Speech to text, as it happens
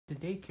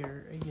the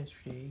daycare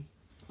yesterday.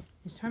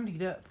 It's time to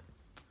get up.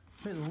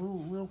 Got a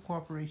little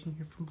cooperation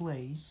here from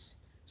Blaze.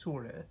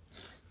 Sorta.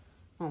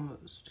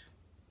 Almost.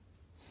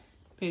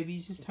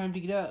 Babies, it's time to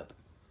get up.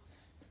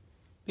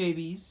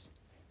 Babies.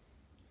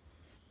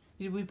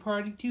 Did we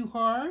party too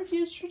hard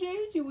yesterday?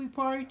 Did we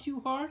party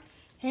too hard?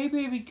 Hey,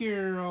 baby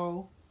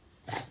girl.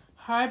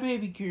 Hi,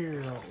 baby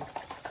girl.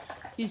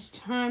 It's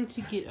time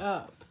to get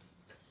up.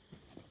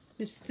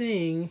 This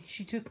thing,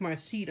 she took my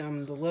seat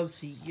on the love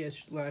seat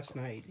last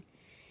night.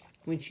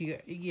 When she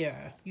got,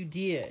 yeah, you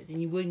did,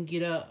 and you wouldn't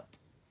get up.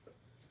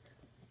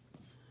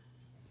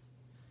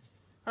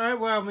 Alright,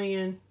 wild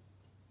man.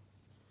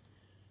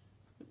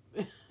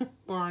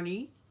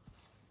 Barney.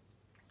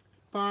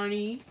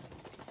 Barney.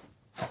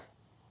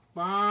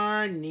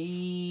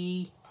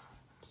 Barney.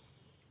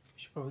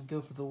 Should probably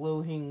go for the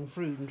low-hanging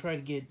fruit and try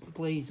to get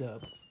Blaze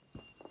up.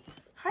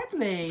 Hi,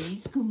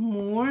 Blaze. Good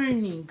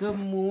morning. Good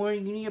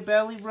morning. You need a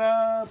belly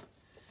rub?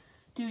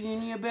 Do you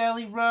need a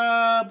belly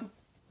rub?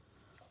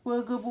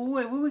 Well, good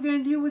boy. What are we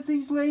going to do with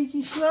these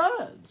lazy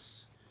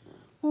slugs?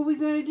 What are we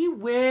going to do?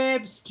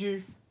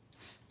 Webster.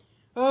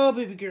 Oh,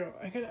 baby girl.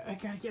 I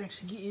gotta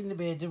actually get in the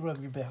bed to rub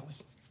your belly.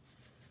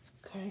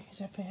 Okay, is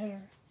that better?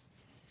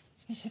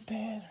 Is it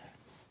better?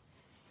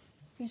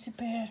 Is it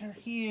better?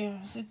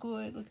 Yeah, is it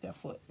good? Look at that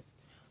foot.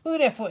 Look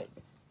at that foot.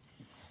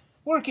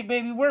 Work it,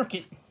 baby. Work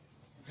it.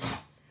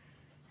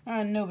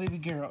 I know, baby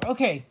girl.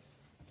 Okay.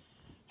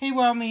 Hey,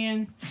 wild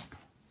man.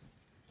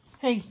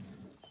 Hey.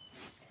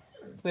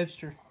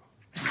 Webster.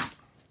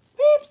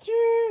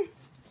 Webster.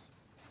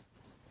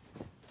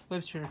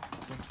 Webster.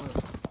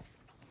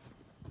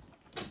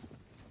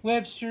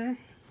 Webster.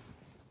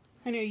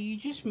 I know you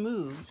just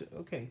moved.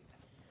 Okay.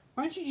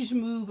 Why don't you just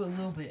move a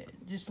little bit?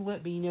 Just to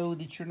let me know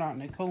that you're not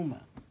in a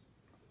coma.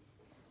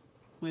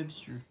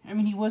 Webster. I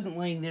mean, he wasn't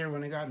laying there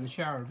when I got in the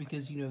shower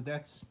because, you know,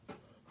 that's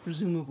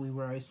presumably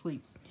where I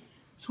sleep.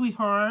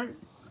 Sweetheart.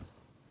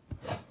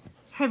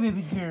 Hi,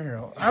 baby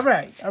girl. All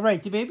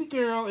right. The baby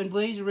girl and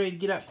Blaze are ready to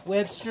get up.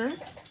 Webster.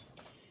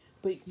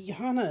 But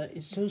Hannah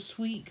is so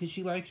sweet because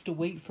she likes to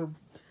wait for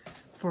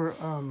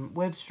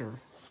Webster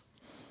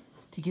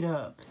to get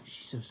up.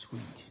 She's so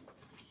sweet.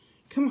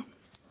 Come on.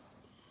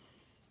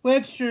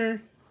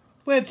 Webster.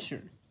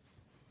 Webster.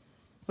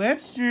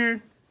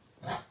 Webster.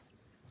 Come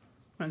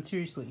on,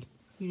 seriously.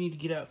 You need to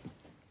get up.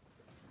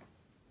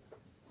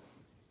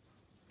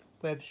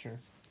 Webster.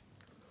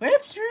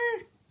 Webster!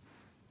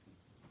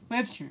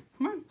 Webster,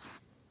 come on.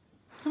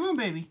 Come on,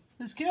 baby.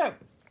 Let's get up.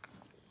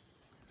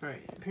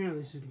 Alright, apparently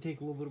this is going to take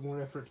a little bit more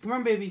effort. Come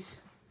on, babies.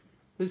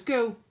 Let's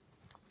go.